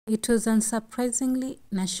It was unsurprisingly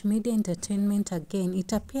Nash Media Entertainment again.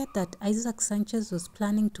 It appeared that Isaac Sanchez was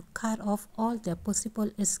planning to cut off all their possible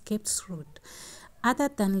escapes route. Other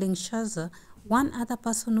than Lingshaza, one other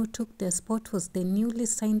person who took their spot was the newly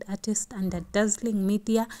signed artist under Dazzling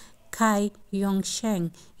Media, Kai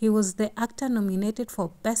Yongsheng. He was the actor nominated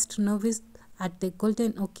for Best Novice at the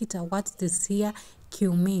Golden Orchid Awards this year,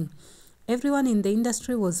 Qiuming. Everyone in the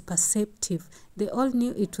industry was perceptive. They all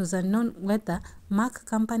knew it was unknown whether Mark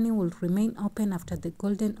Company would remain open after the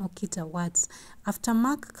Golden Orchid Awards. After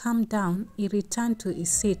Mark calmed down, he returned to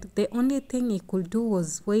his seat. The only thing he could do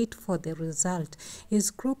was wait for the result.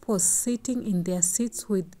 His group was sitting in their seats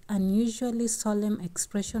with unusually solemn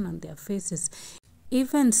expression on their faces.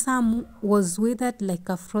 Even Sam was withered like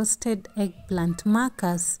a frosted eggplant.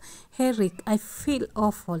 Marcus, Eric, I feel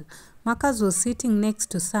awful. Marcus was sitting next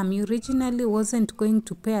to Sam. He originally wasn't going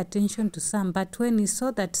to pay attention to Sam, but when he saw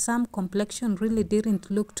that Sam's complexion really didn't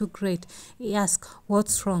look too great, he asked,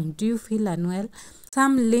 "What's wrong? Do you feel unwell?"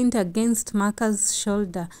 Sam leaned against Marcus'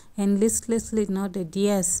 shoulder and listlessly nodded.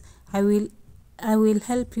 "Yes, I will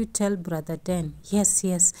help you tell Brother Dan."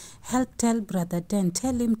 Yes, help tell Brother Dan.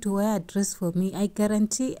 Tell him to wear a dress for me. I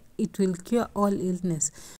guarantee it will cure all illness.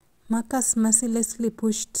 Marcus mercilessly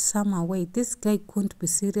pushed Sam away. This guy couldn't be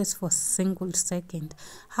serious for a single second.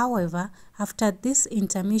 However, after this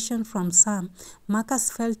intermission from Sam,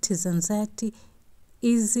 Marcus felt his anxiety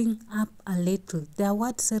easing up a little. The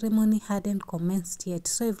award ceremony hadn't commenced yet,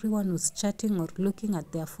 so everyone was chatting or looking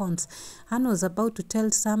at their phones. Anne was about to tell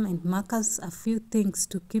Sam and Marcus a few things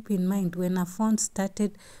to keep in mind when her phone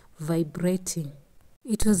started vibrating.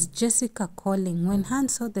 It was Jessica calling. When Han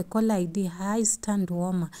saw the caller ID, her eyes turned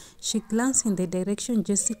warmer. She glanced in the direction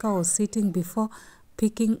Jessica was sitting before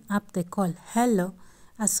picking up the call. "Hello."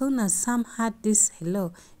 As soon as Sam heard this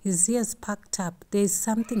hello, his ears perked up. "There is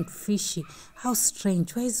something fishy. How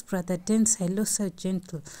strange. Why is Brother Dan's hello so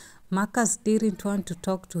gentle?" Marcus didn't want to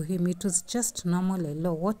talk to him. It was just normal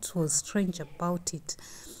hello. What was strange about it?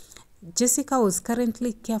 Jessica was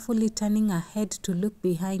currently carefully turning her head to look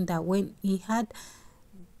behind her when he heard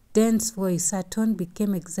Dan's voice. Her tone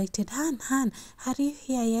became excited. Han, are you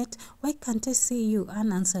here yet? Why can't I see you?"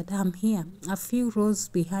 Anne answered, "I'm here, a few rows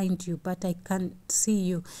behind you, but I can't see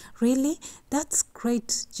you." "Really? That's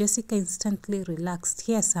great." Jessica instantly relaxed.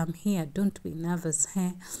 "Yes, I'm here. Don't be nervous."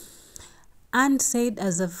 Anne said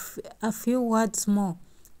as a few words more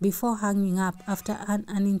before hanging up. After an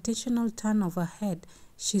unintentional turn of her head,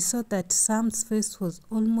 she saw that Sam's face was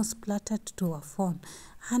almost splattered to her phone.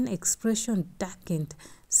 Anne's expression darkened.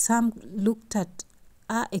 Sam looked at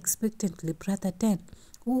her expectantly. "Brother Dan,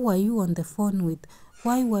 who were you on the phone with?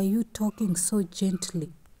 Why were you talking so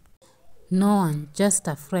gently?" "No one, just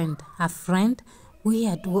a friend." "A friend?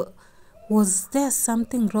 Weird. Was there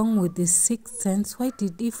something wrong with his sixth sense? Why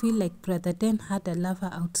did he feel like Brother Dan had a lover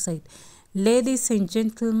outside?" "Ladies and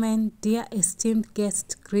gentlemen, dear esteemed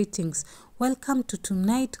guests, greetings. Welcome to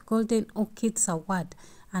tonight's Golden Orchids Award."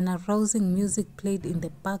 An arousing music played in the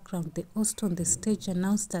background. The host on the stage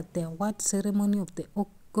announced that the award ceremony of the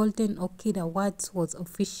Golden Orchid Awards was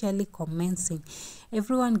officially commencing.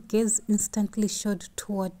 Everyone gazed instantly shot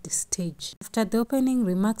toward the stage. After the opening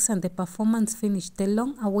remarks and the performance finished, the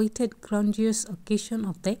long-awaited grandiose occasion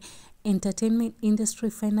of the entertainment industry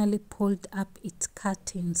finally pulled up its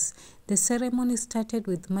curtains. The ceremony started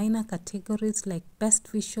with minor categories like Best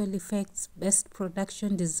Visual Effects, Best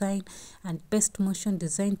Production Design, and Best Motion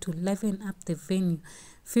Design to liven up the venue.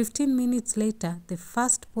 15 minutes later, the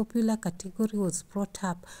first popular category was brought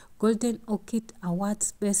up, Golden Orchid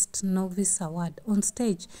Awards Best Novice Award. On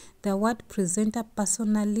stage, the award presenter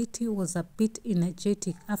personality was a bit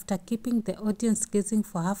energetic. After keeping the audience guessing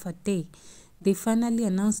for half a day, they finally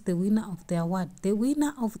announced the winner of the award. The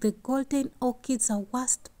winner of the Golden Orchids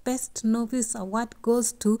Awards Best Novice Award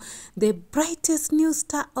goes to the brightest new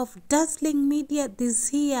star of Dazzling Media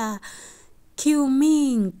this year,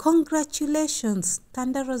 Qiuming. Congratulations!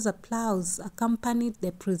 Thunderous applause accompanied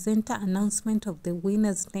the presenter announcement of the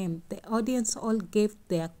winner's name. The audience all gave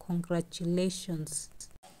their congratulations.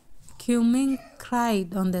 Qiuming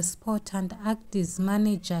cried on the spot and hugged his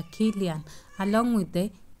manager, Killian, along with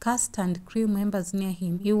the cast and crew members near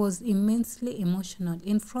him. He was immensely emotional.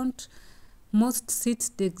 In front, most seats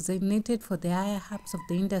designated for the higher ups of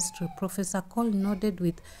the industry, Professor Cole nodded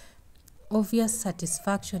with obvious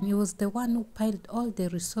satisfaction. He was the one who piled all the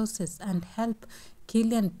resources and helped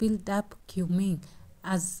Killian build up Qiuming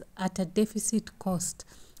as at a deficit cost.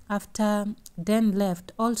 After Dan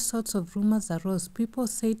left, all sorts of rumors arose. People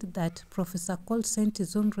said that Professor Cole sent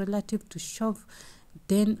his own relative to shove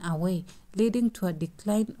Dan away. leading to a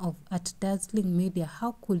decline at Dazzling Media.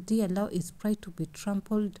 How could he allow his pride to be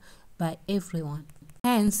trampled by everyone?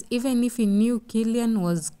 Hence, even if he knew Killian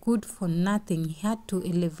was good for nothing, he had to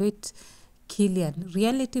elevate Killian.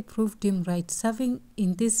 Reality proved him right. Serving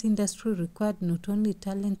in this industry required not only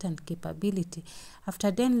talent and capability. After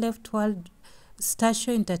Dan left World Star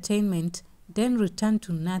Show Entertainment, Dan returned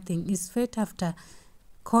to nothing. His fate after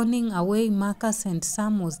conning away Marcus and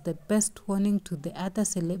Sam was the best warning to the other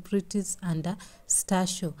celebrities under Star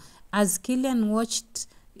Show. As Killian watched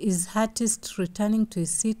his artist returning to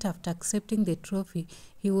his seat after accepting the trophy,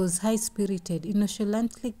 he was high-spirited. He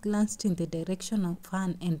nonchalantly glanced in the direction of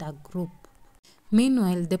Anne and her group.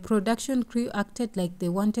 Meanwhile, the production crew acted like they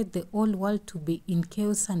wanted the whole world to be in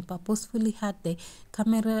chaos and purposefully had the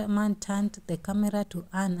cameraman turn the camera to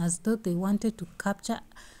Anne as though they wanted to capture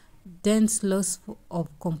Dan's loss of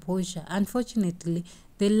composure. Unfortunately,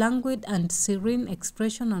 the languid and serene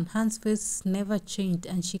expression on Anne's face never changed,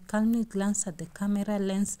 and she calmly glanced at the camera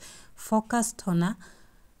lens focused on her,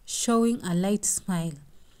 showing a light smile.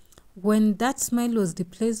 When that smile was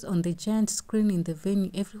displayed on the giant screen in the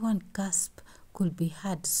venue, everyone gasped could be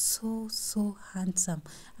heard. So handsome,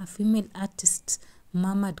 a female artist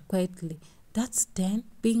murmured quietly. That's Dan.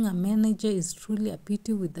 Being a manager is truly a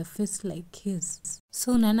pity with a face like his.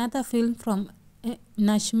 Soon, another film from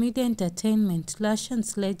Nash Media Entertainment,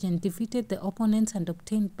 Lucian's Legend, defeated the opponents and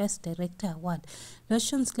obtained Best Director award.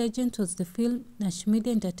 Lucian's Legend was the film Nash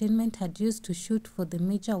Media Entertainment had used to shoot for the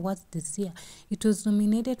major awards this year. It was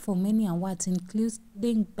nominated for many awards,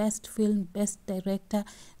 including Best Film, Best Director.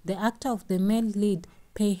 The actor of the male lead,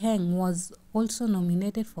 Pei Heng, was also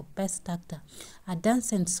nominated for Best Actor. A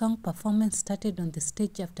dance and song performance started on the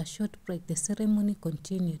stage. After a short break, the ceremony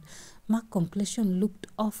continued. Mark's complexion looked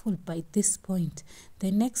awful by this point.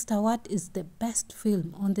 The next award is the Best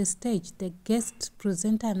Film. On the stage, the guest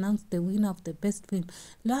presenter announced the winner of the Best Film,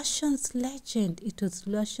 Lucian's Legend. It was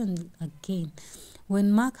Lucian again.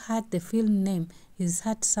 When Mark heard the film name, his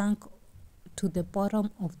heart sank to the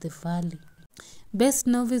bottom of the valley. Best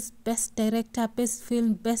Novice, Best Director, Best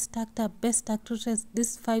Film, Best Actor, Best Actress.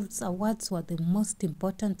 These 5 awards were the most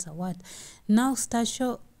important awards. Now Star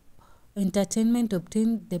Show Entertainment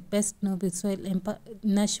obtained the Best Novice, while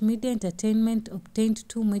Nash Media Entertainment obtained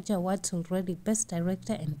 2 major awards already, Best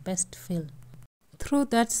Director and Best Film. Through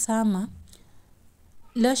that summer,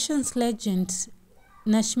 Lucian's Legend,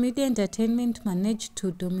 Nash Media Entertainment managed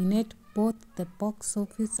to dominate both the box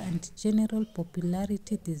office and general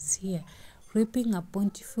popularity this year, reaping a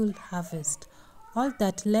bountiful harvest. All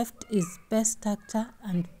that left is Best Actor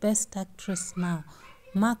and Best Actress now,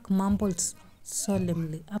 Mark mumbled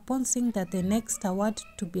solemnly. Upon seeing that the next award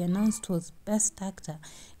to be announced was Best Actor,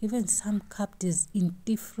 even Sam kept his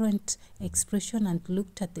indifferent expression and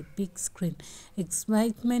looked at the big screen.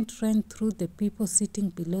 Excitement ran through the people sitting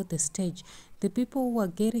below the stage. The people who were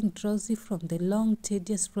getting drowsy from the long,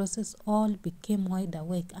 tedious process all became wide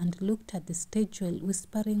awake and looked at the stage while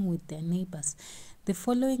whispering with their neighbors. The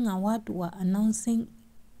following award we're announcing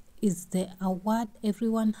is the award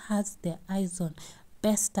everyone has their eyes on.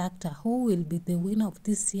 Best Actor. Who will be the winner of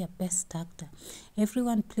this year Best Actor?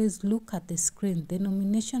 Everyone please look at the screen. The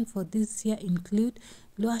nomination for this year include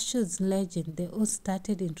Lucian's Legend. They all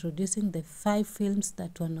started introducing the 5 films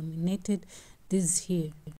that were nominated this year.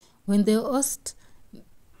 When they host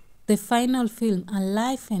the final film, A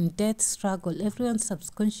Life and Death Struggle, everyone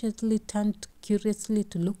subconsciously turned curiously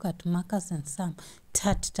to look at Marcus and Sam.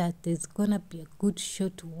 Tut, there's gonna be a good show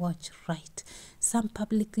to watch, right? Sam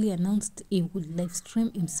publicly announced he would live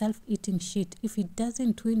stream himself eating shit if he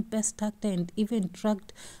doesn't win Best Actor, and even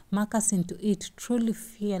dragged Marcus into it. Truly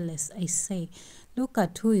fearless, I say. Look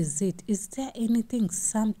at who is it. Is there anything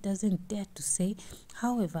Sam doesn't dare to say?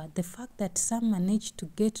 However, the fact that Sam managed to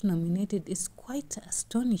get nominated is quite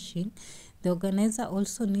astonishing. The organizer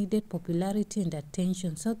also needed popularity and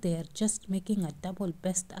attention, so they are just making a double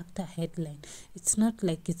Best Actor headline. It's not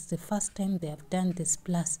like it's the first time they have done this.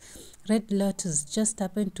 Plus, Red Lotus just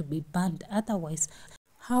happened to be banned. Otherwise,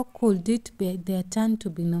 how could it be their turn to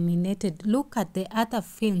be nominated? Look at the other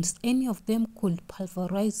films. Any of them could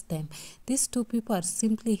pulverize them. These 2 people are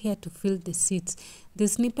simply here to fill the seats. The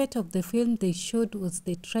snippet of the film they showed was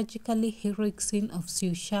the tragically heroic scene of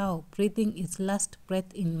Xiu Shao breathing his last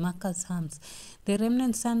breath in Marcus' arms. The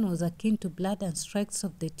remnant son was akin to blood, and strikes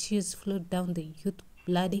of the tears flowed down the youth's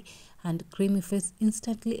bloody and creamy face,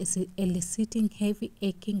 instantly eliciting heavy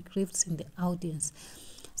aching griefs in the audience.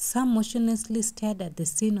 Sam motionlessly stared at the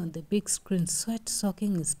scene on the big screen, sweat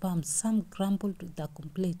soaking his palms. Sam grumbled with a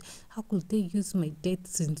complaint. How could they use my death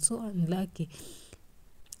scene? So unlucky.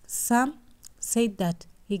 Sam said that.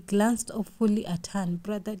 He glanced awfully at Anne.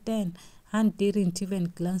 Brother Dan, Han didn't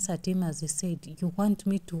even glance at him as he said, "You want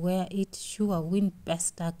me to wear it? Sure, win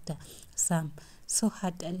Best Actor, Sam." So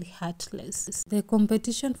heartless. The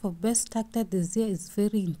competition for Best Actor this year is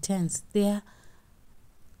very intense.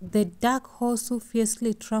 The dark horse who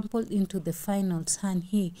fiercely trampled into the finals, Han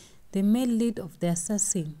He, the male lead of The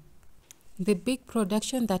Assassin. The big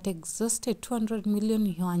production that exhausted 200 million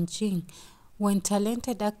yuan Jing, when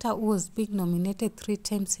talented actor who was being nominated 3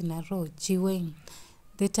 times in a row, Ji Wen.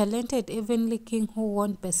 The talented Heavenly King who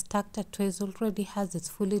won Best Actor twice already has its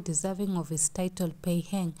fully deserving of his title, Pei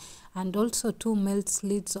Heng, and also 2 male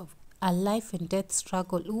leads of a life and death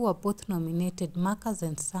struggle who were both nominated, Marcus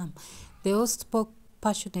and Sam. They all spoke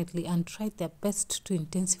passionately and tried their best to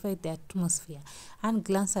intensify the atmosphere. And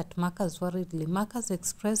glanced at Marcus worriedly. Marcus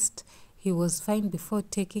expressed he was fine before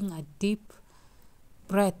taking a deep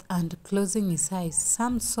breath and closing his eyes.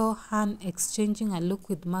 Sam saw Han exchanging a look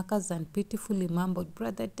with Marcus and pitifully mumbled,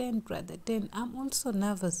 Brother Dan, I'm also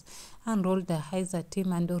nervous," and rolled her eyes at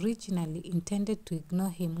him and originally intended to ignore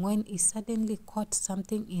him when he suddenly caught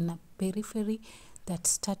something in a periphery that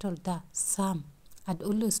startled her. Sam had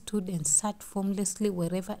always stood and sat formlessly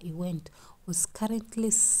wherever he went, was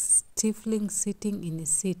currently stifling sitting in his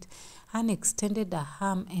seat. Han extended a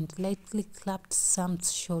arm and lightly clapped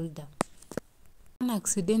Sam's shoulder. Han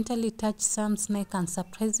accidentally touched Sam's neck and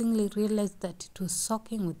surprisingly realized that it was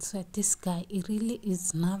soaking with sweat. This guy, he really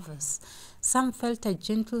is nervous. Sam felt a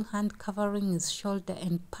gentle hand covering his shoulder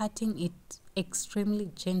and patting it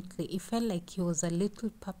extremely gently. He felt like he was a little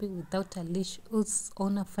puppy without a leash whose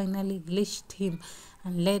owner finally leashed him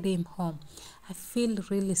and led him home. "I feel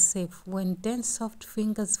really safe." When Dan's soft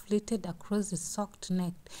fingers flitted across his soaked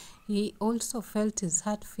neck, he also felt his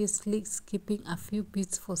heart fiercely skipping a few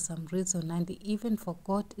beats for some reason, and he even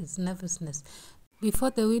forgot his nervousness.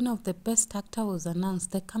 Before the winner of the Best Actor was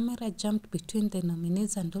announced, the camera jumped between the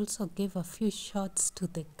nominees and also gave a few shots to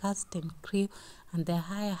the cast and crew and the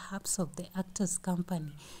higher ups of the actors'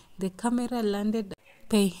 company. The camera landed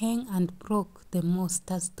Pei Heng and broke the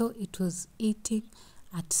most, as though it was eating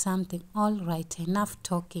at something. "All right, enough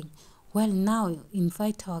talking. Well, now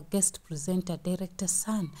invite our guest presenter, Director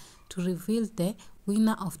San, to reveal the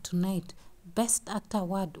winner of tonight. Best Actor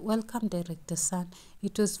Award." "Welcome, Director San."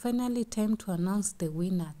 It was finally time to announce the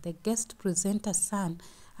winner. The guest presenter, San,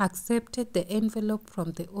 accepted the envelope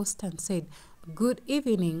from the host and said, "Good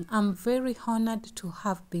evening. I'm very honored to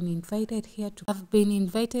have been invited here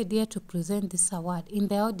to present this award." In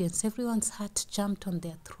the audience, everyone's heart jumped on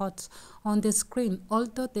their throats. On the screen,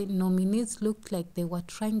 although the nominees looked like they were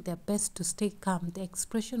trying their best to stay calm, the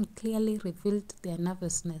expression clearly revealed their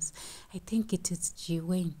nervousness. "I think it is Ji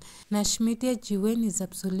Wen." Nash Media. Ji Wen is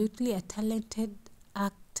absolutely a talented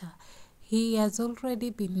actor. He has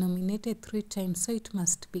already been nominated 3 times, so it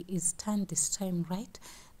must be his turn this time, right?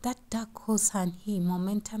 That dark horse Han He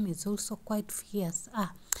momentum is also quite fierce.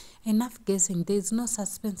 Enough guessing. There is no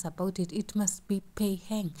suspense about it. It must be Pei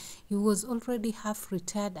Heng. He was already half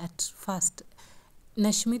retired at first.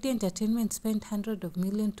 Nash Media Entertainment spent hundreds of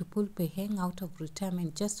millions to pull Pei Heng out of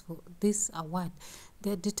retirement just for this award.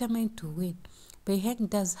 They're determined to win. Pei Heng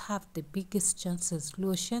does have the biggest chances.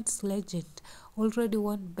 Luo Shen's Legend already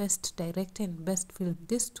won Best Director and Best Film.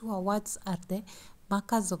 These 2 awards are the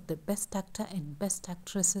markers of the Best Actor and Best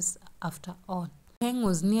Actresses after all. Heng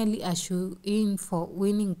was nearly a shoe-in for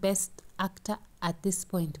winning Best Actor at this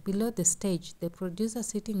point. Below the stage, the producer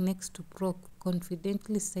sitting next to Brooke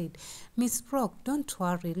confidently said, "Miss Brooke, don't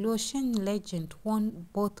worry. Luo Shen Legend won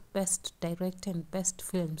both Best Director and Best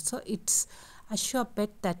Film, so it's a sure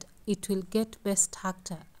bet that it will get Best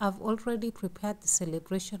Actor. I've already prepared the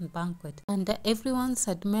celebration banquet." Under everyone's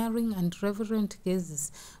admiring and reverent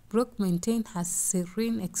gazes, Brooke maintained her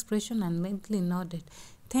serene expression and lightly nodded.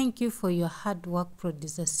 "Thank you for your hard work,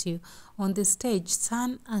 Producer Sue." On the stage,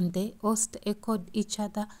 San and the host echoed each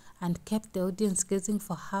other and kept the audience gazing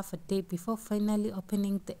for half a day before finally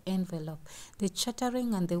opening the envelope. The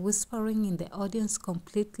chattering and the whispering in the audience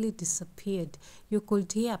completely disappeared. You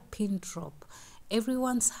could hear a pin drop.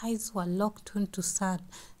 Everyone's eyes were locked onto San.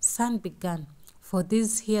 San began, "For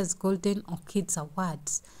this year's Golden Orchids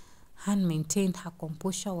Awards." Han maintained her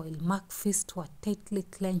composure while Mark's fists were tightly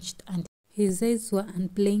clenched and his eyes were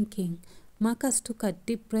unblinking. Marcus took a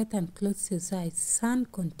deep breath and closed his eyes. San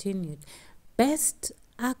continued, "Best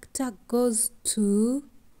Actor goes to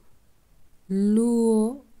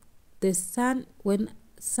Luo." When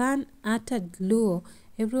San uttered Luo,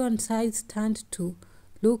 everyone's eyes turned to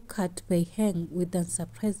look at Pei Heng with a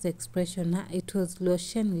surprised expression. It was Luo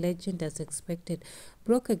Shen Legend as expected.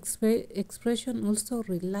 Brooke's expression also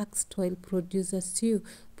relaxed while Producer Sue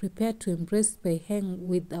prepared to embrace Pei Heng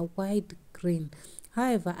with a wide grin.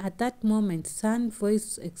 However, at that moment, San's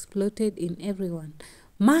voice exploded in everyone.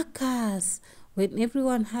 Marcus! When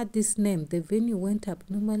everyone heard this name, the venue went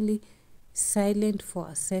abnormally silent for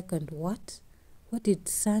a second. What? What did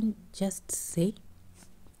San just say?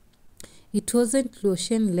 It wasn't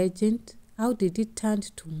Lucian legend. How did it turn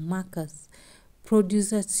to Marcus?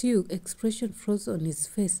 Producer Sue expression froze on his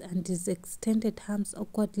face and his extended arms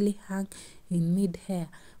awkwardly hung in mid-air.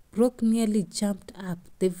 Brooke nearly jumped up.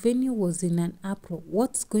 The venue was in an uproar.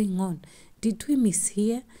 What's going on? Did we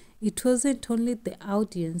mishear? It wasn't only the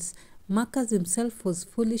audience. Marcus himself was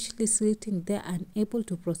foolishly sitting there, unable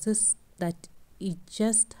to process that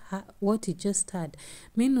what he just heard.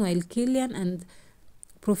 Meanwhile, Killian and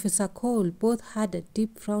Professor Cole both had a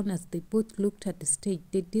deep frown as they both looked at the stage.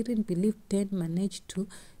 They didn't believe Dan managed to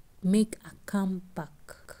make a comeback.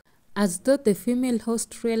 As though the female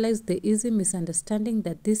host realized the easy misunderstanding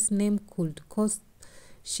that this name could cause,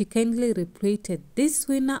 she kindly repeated, "This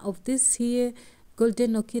winner of this year's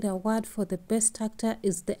Golden Orchid Award for the Best Actor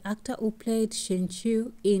is the actor who played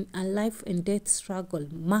Shen-Chu in A Life and Death Struggle,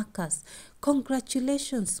 Marcus.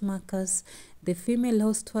 Congratulations, Marcus." The female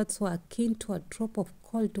host words were akin to a drop of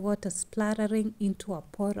cold water splattering into a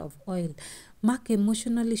pot of oil. Mark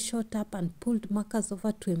emotionally shot up and pulled Marcus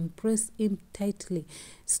over to embrace him tightly.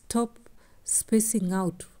 "Stop spacing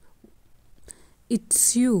out.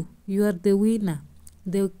 It's you. You are the winner."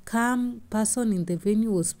 The calm person in the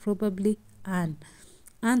venue was probably Anne.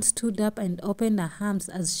 Anne stood up and opened her arms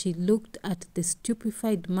as she looked at the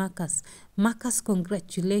stupefied Marcus. "Marcus,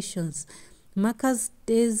 congratulations." Marcus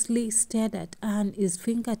dazedly stared at Anne, his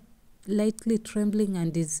finger lightly trembling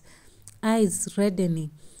and his eyes reddening.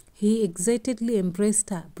 He excitedly embraced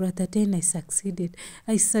her. "Brother Dan, I succeeded.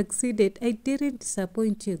 I succeeded. I didn't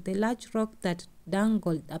disappoint you." The large rock that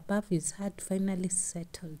dangled above his head finally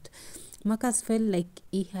settled. Marcus felt like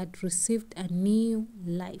he had received a new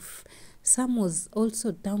life. Sam was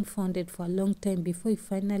also dumbfounded for a long time before he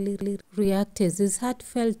finally reacted. His heart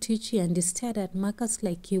felt twitchy and he stared at Marcus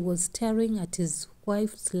like he was staring at his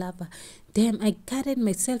wife's lover. "Damn, I guarded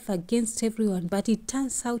myself against everyone, but it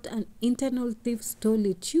turns out an internal thief stole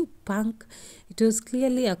it, you punk." It was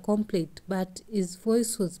clearly a complaint, but his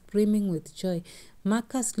voice was brimming with joy.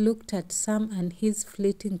 Marcus looked at Sam and his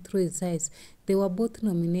fleeting through his eyes. They were both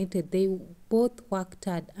nominated. They both worked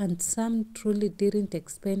hard, and Sam truly didn't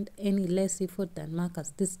expend any less effort than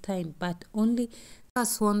Marcus this time, but only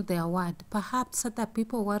Marcus won the award. Perhaps other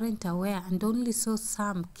people weren't aware and only saw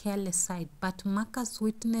Sam's careless side, but Marcus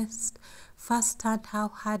witnessed firsthand how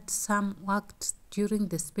hard Sam worked during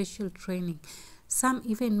the special training. Sam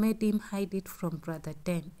even made him hide it from Brother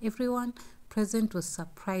Dan. Everyone present was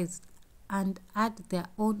surprised and had their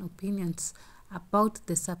own opinions about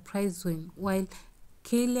the surprise win, while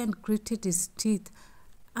Killian gritted his teeth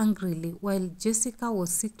angrily, while Jessica was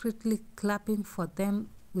secretly clapping for them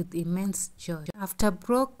with immense joy. After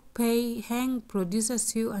Brooke, Pei Heng, producer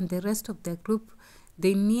Sue, and the rest of the group,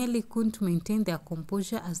 they nearly couldn't maintain their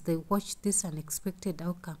composure as they watched this unexpected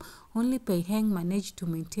outcome. Only Pei Heng managed to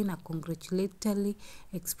maintain a congratulatory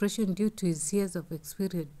expression due to his years of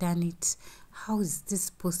experience. "Damn it, how is this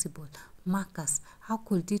possible? Marcus, how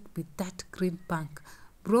could it be that green punk?"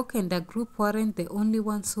 Brooke and the group weren't the only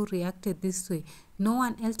ones who reacted this way. No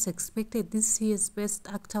one else expected this year's Best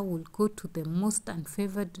Actor would go to the most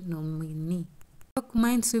unfavored nominee. Brooke's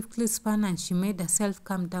mind swiftly spun and she made herself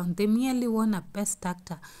calm down. They merely won a Best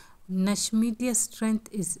Actor. Nash Media's strength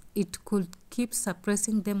is it could keep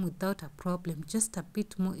suppressing them without a problem. Just a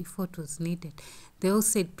bit more effort was needed. They all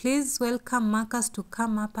said, "Please welcome Marcus to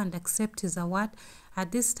come up and accept his award."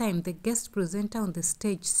 At this time, the guest presenter on the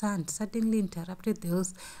stage, San, suddenly interrupted the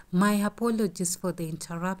host. "My apologies for the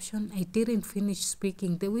interruption. I didn't finish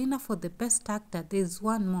speaking. The winner for the Best Actor, there's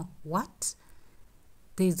one more." "What?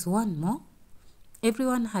 There's one more?"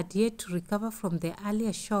 Everyone had yet to recover from their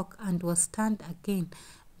earlier shock and was stunned again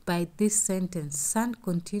by this sentence. San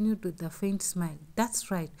continued with a faint smile. "That's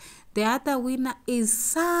right. The other winner is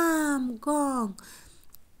Sam Gong."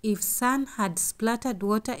 If San had splattered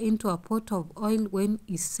water into a pot of oil when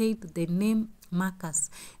he said the name Marcus,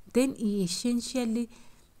 then he essentially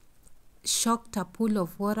shocked a pool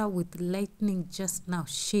of water with lightning just now.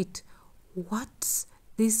 Shit, what's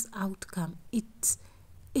this outcome?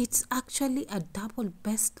 It's actually a double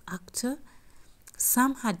Best Actor.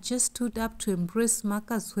 Sam had just stood up to embrace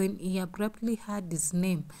Marcus when he abruptly heard his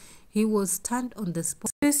name. He was stunned on the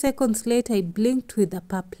spot. 3 seconds later, he blinked with a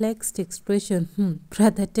perplexed expression.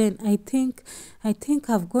 "Brother Dan, I think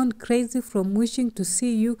I've gone crazy from wishing to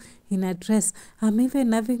see you in a dress. I'm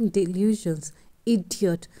even having delusions."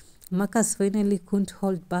 "Idiot. Marcus finally couldn't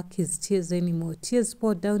hold back his tears anymore. Tears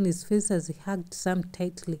poured down his face as he hugged Sam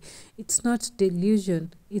tightly. It's not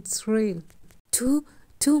delusion, it's real. Two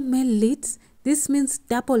male leads? This means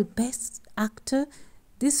double best actor?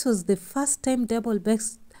 This was the first time double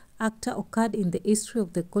best actor occurred in the history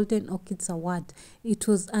of the Golden Orchids Award. It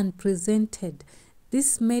was unprecedented.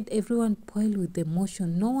 This made everyone boil with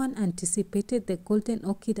emotion. No one anticipated the Golden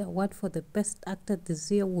Orchid Award for the Best Actor this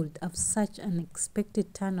year would have such an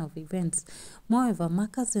unexpected turn of events. Moreover,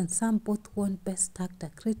 Marcus and Sam both won Best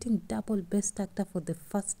Actor, creating double Best Actor for the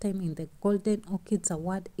first time in the Golden Orchids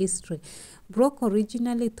Award history. Brooke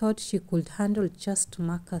originally thought she could handle just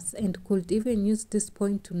Marcus and could even use this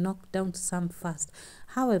point to knock down Sam first.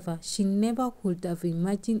 However, she never would have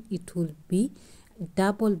imagined it would be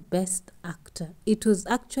double best actor. It was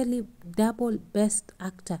actually double best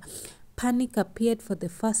actor. Panic appeared for the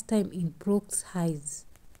first time in Brooke's eyes.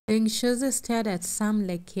 Lingshoza stared at Sam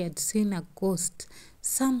like he had seen a ghost.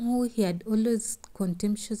 Sam, who he had always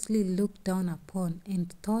contemptuously looked down upon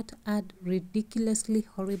and thought had ridiculously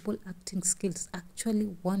horrible acting skills,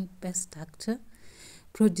 actually won best actor.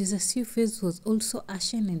 Producer Sue's face was also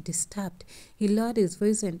ashen and disturbed. He lowered his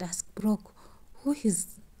voice and asked Brooke, Who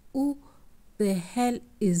the hell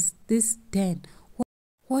is this den?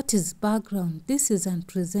 What is background? This is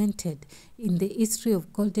unprecedented in the history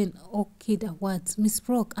of Golden Orchid Awards. Miss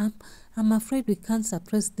Brooke, I'm afraid we can't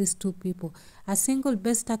suppress these two people. A single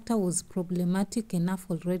best actor was problematic enough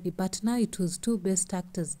already, but now it was two best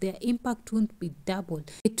actors. Their impact won't be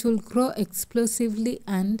doubled. It will grow explosively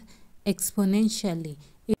and exponentially.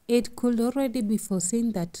 It could already be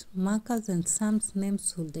foreseen that Marcus and Sam's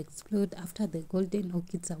names would explode after the Golden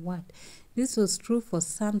Orchids Award. This was true for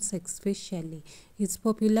Sam's especially. His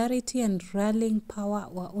popularity and rallying power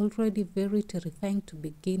were already very terrifying to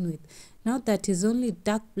begin with. Now that his only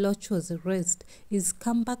dark blotch was erased, his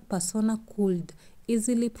comeback persona could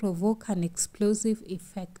easily provoke an explosive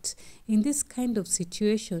effect. In this kind of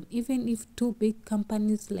situation, even if two big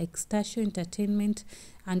companies like Stasio Entertainment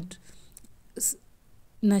and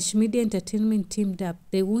Nash Media Entertainment teamed up,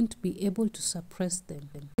 they won't be able to suppress them.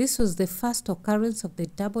 This was the first occurrence of the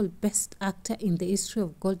double best actor in the history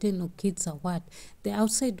of Golden Orchids Award. The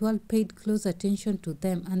outside world paid close attention to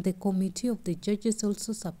them, and the committee of the judges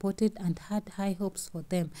also supported and had high hopes for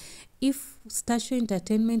them. If Stasio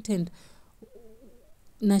Entertainment and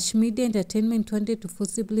Nash Media Entertainment wanted to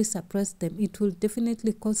forcibly suppress them, it would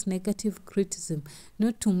definitely cause negative criticism,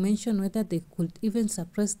 not to mention whether they could even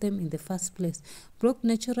suppress them in the first place. Brooke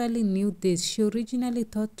naturally knew this. She originally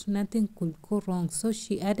thought nothing could go wrong, so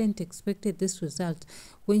she hadn't expected this result.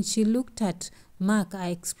 When she looked at Mark, her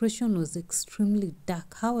expression was extremely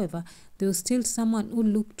dark. However, there was still someone who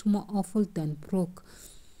looked more awful than Brooke.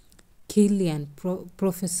 Killian,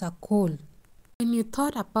 Professor Cole. When you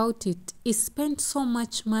thought about it, he spent so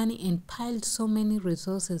much money and piled so many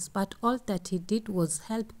resources, but all that he did was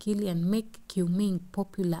help Killian make Q-Ming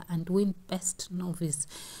popular and win Best Novice.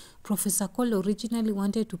 Professor Cole originally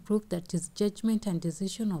wanted to prove that his judgment and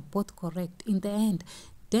decision were both correct. In the end,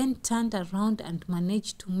 Dan turned around and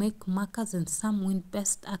managed to make Marcus and Sam win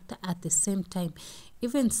Best Actor at the same time.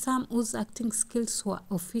 Even Sam, whose acting skills were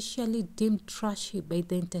officially deemed trashy by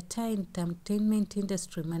the entire entertainment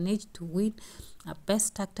industry, managed to win a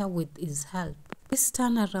Best Actor with his help. This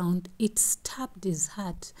turnaround, it stabbed his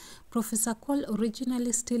heart. Professor Cole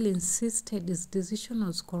originally still insisted his decision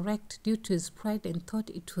was correct due to his pride and thought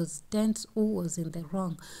it was Dance who was in the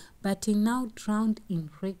wrong, but he now drowned in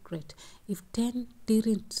regret. If Dan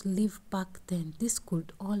didn't live back then, this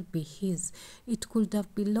could all be his. It could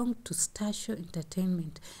have belonged to Stasio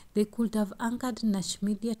Entertainment. They could have angered Nash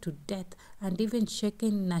Media to death and even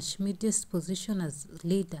shaken Nash Media's position as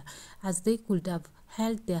leader, as they could have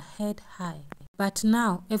held their head high. But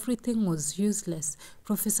now everything was useless.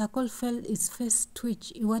 Professor Cole felt his face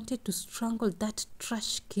twitch. He wanted to strangle that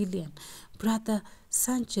trash Killian. Brother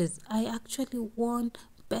Sanchez, I actually won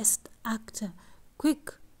Best Actor.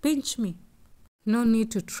 Quick, pinch me. No need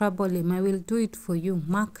to trouble him. I will do it for you,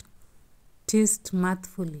 Mark teased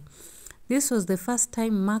mirthfully. This was the first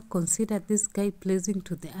time Mark considered this guy pleasing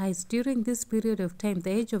to the eyes. During this period of time, the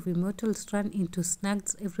Age of Immortals ran into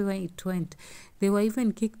snags everywhere it went. They were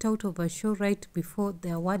even kicked out of a show right before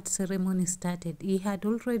the award ceremony started. He had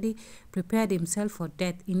already prepared himself for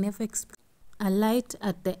death. He never expected a light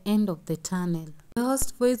at the end of the tunnel. The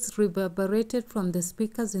host's voice reverberated from the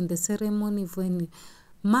speakers in the ceremony venue.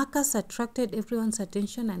 Marcus attracted everyone's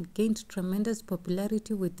attention and gained tremendous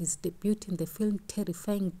popularity with his debut in the film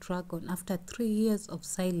Terrifying Dragon. After 3 years of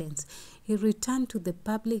silence, he returned to the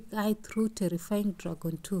public eye through Terrifying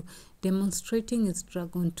Dragon 2, demonstrating his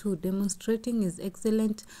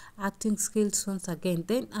excellent acting skills once again.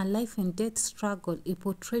 Then, a life and death struggle, he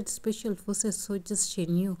portrayed Special Forces soldiers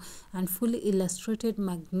Shen Yu and fully illustrated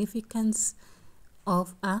magnificence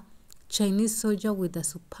of a Chinese soldier with a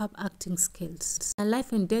superb acting skills. A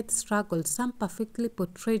life and death struggle, Sam perfectly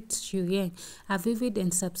portrayed Xu Yang, a vivid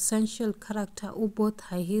and substantial character who both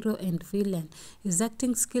a hero and villain. His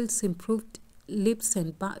acting skills improved leaps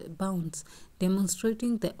and bounds,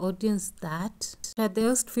 demonstrating the audience that at the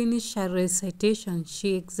host finished her recitation,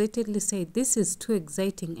 she excitedly said, "This is too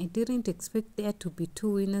exciting. I didn't expect there to be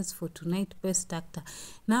 2 winners for tonight's Best Actor.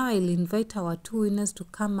 Now I'll invite our 2 winners to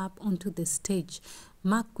come up onto the stage."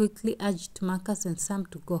 Mark quickly urged Marcus and Sam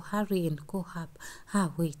to go. "Hurry and go up."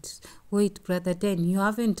 Wait, Brother Dan, you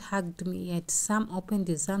haven't hugged me yet." Sam opened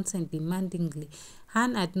his arms and demandingly.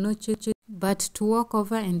 Han had no choice but to walk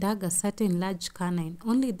over and hug a certain large canine.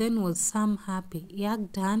 Only then was Sam happy. He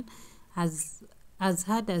hugged Han as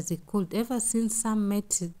hard as he could. Ever since Sam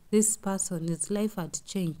met this person, his life had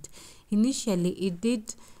changed. Initially, he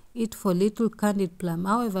did it for little Candid Plum.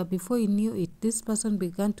 However, before he knew it, this person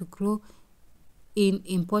began to grow in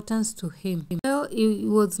importance to him. Though he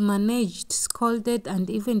was managed, scolded, and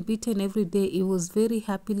even beaten every day, he was very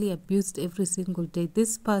happily abused every single day.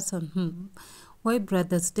 This person, why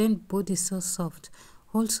Brother's Dan body so soft?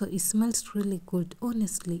 Also, he smells really good.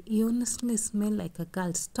 He honestly smells like a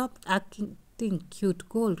girl. Stop acting cute.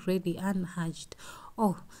 Go already, unhashed.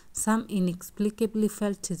 Oh, Sam inexplicably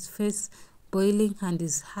felt his face boiling and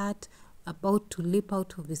his heart about to leap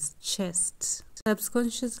out of his chest.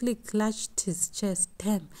 Subconsciously clutched his chest.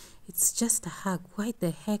 Damn, it's just a hug. Why the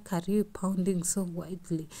heck are you pounding so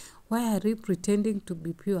wildly? Why are you pretending to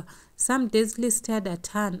be pure? Sam dazedly stared at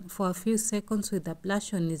Han for a few seconds with a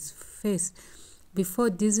blush on his face before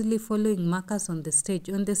dizzily following Marcus on the stage.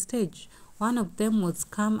 On the stage, one of them was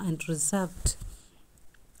calm and reserved,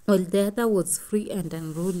 while the other was free and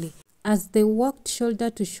unruly. As they walked shoulder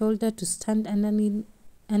to shoulder to stand underneath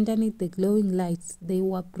the glowing lights, they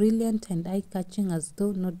were brilliant and eye-catching, as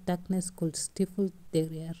though no darkness could stifle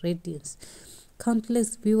their radiance.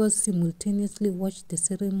 Countless viewers simultaneously watched the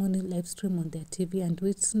ceremony livestream on their TV and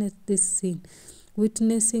witnessed this scene,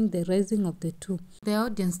 witnessing the rising of the two. The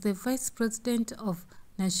audience, the vice president of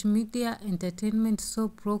Nash Media Entertainment, saw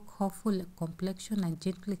Brooke, hopeful complexion and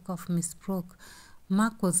gently cough. "Miss Brooke,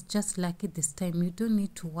 Mark was just lucky this time. You don't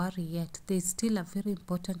need to worry yet. There's still a very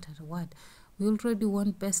important award. We already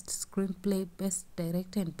won Best Screenplay, Best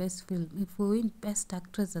Director, and Best Film. If we win Best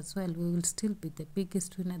Actress as well, we will still be the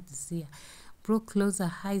biggest winner this year." Brooke closed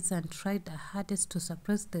her eyes and tried her hardest to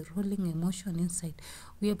suppress the rolling emotion inside.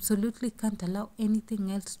 "We absolutely can't allow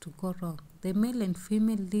anything else to go wrong." The male and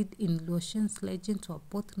female lead in Luotian's Legends were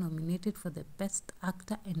both nominated for the Best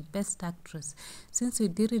Actor and Best Actress. Since we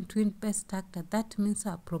didn't win Best Actor, that means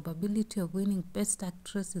our probability of winning Best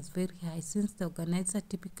Actress is very high, since the organizer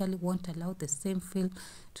typically won't allow the same film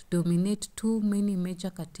to dominate too many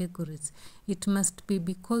major categories. It must be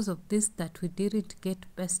because of this that we didn't get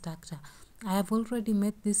Best Actor. I have already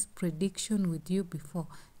made this prediction with you before.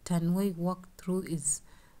 Tanway walked through his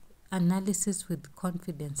analysis with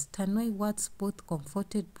confidence. Tanway's words both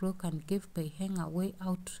comforted Brooke and gave Beiheng a way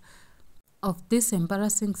out of this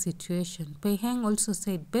embarrassing situation. Beiheng also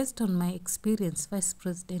said, "Based on my experience, Vice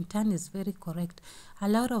President Tan is very correct. A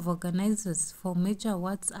lot of organizers for major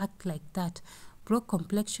awards act like that." Brooke's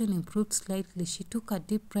complexion improved slightly. She took a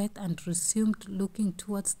deep breath and resumed looking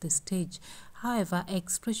towards the stage. However, her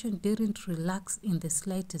expression didn't relax in the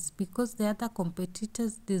slightest, because the other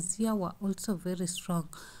competitors this year were also very strong.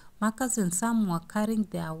 Marcus and Sam were carrying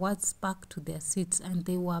their awards back to their seats, and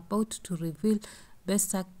they were about to reveal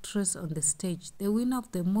Best Actress on the stage. The winner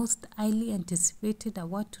of the most highly anticipated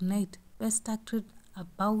award tonight, Best Actress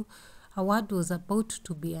award, was about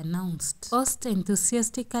to be announced. Host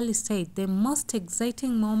enthusiastically said, "The most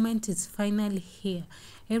exciting moment is finally here.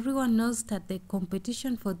 Everyone knows that the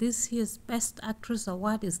competition for this year's Best Actress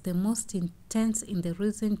award is the most intense in the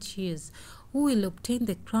recent years. Who will obtain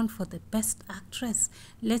the crown for the Best Actress?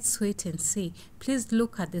 Let's wait and see. Please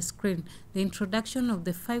look at the screen." The introduction of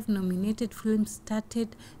the 5 nominated films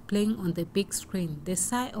started playing on the big screen. The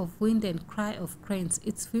Sigh of Wind and Cry of Cranes,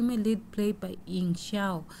 its female lead played by Ying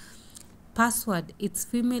Xiao. Password, its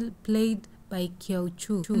female played by Kiao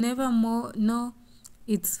Chu. Nevermore, no,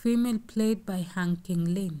 its female played by Han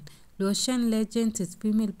Qinglin. Luotian Legends, its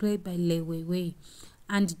female played by Lei Weiwei.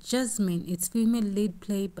 And Jasmine, its female lead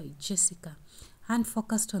played by Jessica. and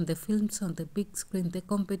focused on the films on the big screen. The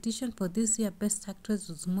competition for this year's Best Actress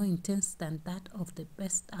was more intense than that of the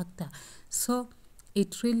Best Actor. So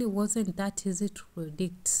it really wasn't that easy to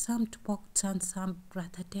predict. Some poked and some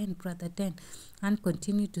brother Dan, and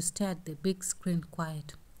continued to stare at the big screen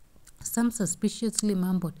quiet. Some suspiciously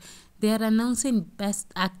mumbled, "They are announcing Best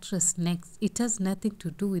Actress next. It has nothing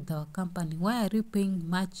to do with our company. Why are you paying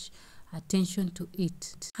much attention to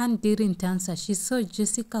it?" Han didn't answer. She saw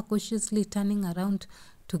Jessica cautiously turning around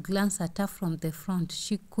to glance at her from the front.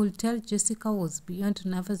 She could tell Jessica was beyond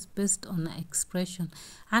nervous based on her expression,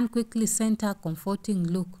 and quickly sent her a comforting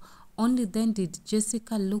look. Only then did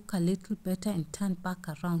Jessica look a little better and turn back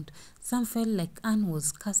around. Sam felt like Anne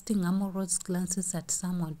was casting amorous glances at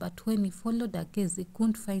someone, but when he followed her gaze, he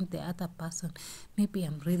couldn't find the other person. Maybe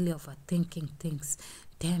I'm really overthinking things.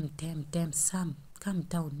 Damn, Sam, calm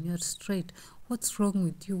down, you're straight. What's wrong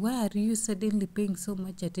with you? Why are you suddenly paying so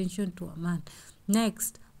much attention to a man?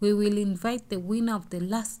 Next, we will invite the winner of the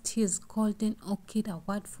last year's Golden Orchid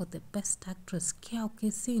Award for the Best Actress, Kia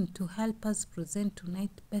Okesin, to help us present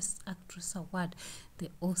tonight's Best Actress Award, the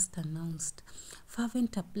host announced.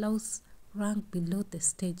 Fervent applause rang below the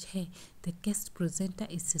stage. Hey, the guest presenter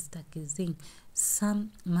is Sister Kizing.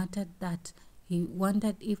 Sam muttered that he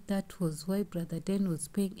wondered if that was why Brother Dan was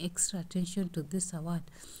paying extra attention to this award.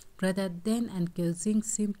 Brother Dan and Kizing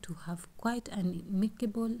seemed to have quite an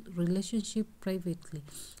amicable relationship privately.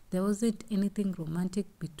 There wasn't anything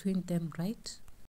romantic between them, right?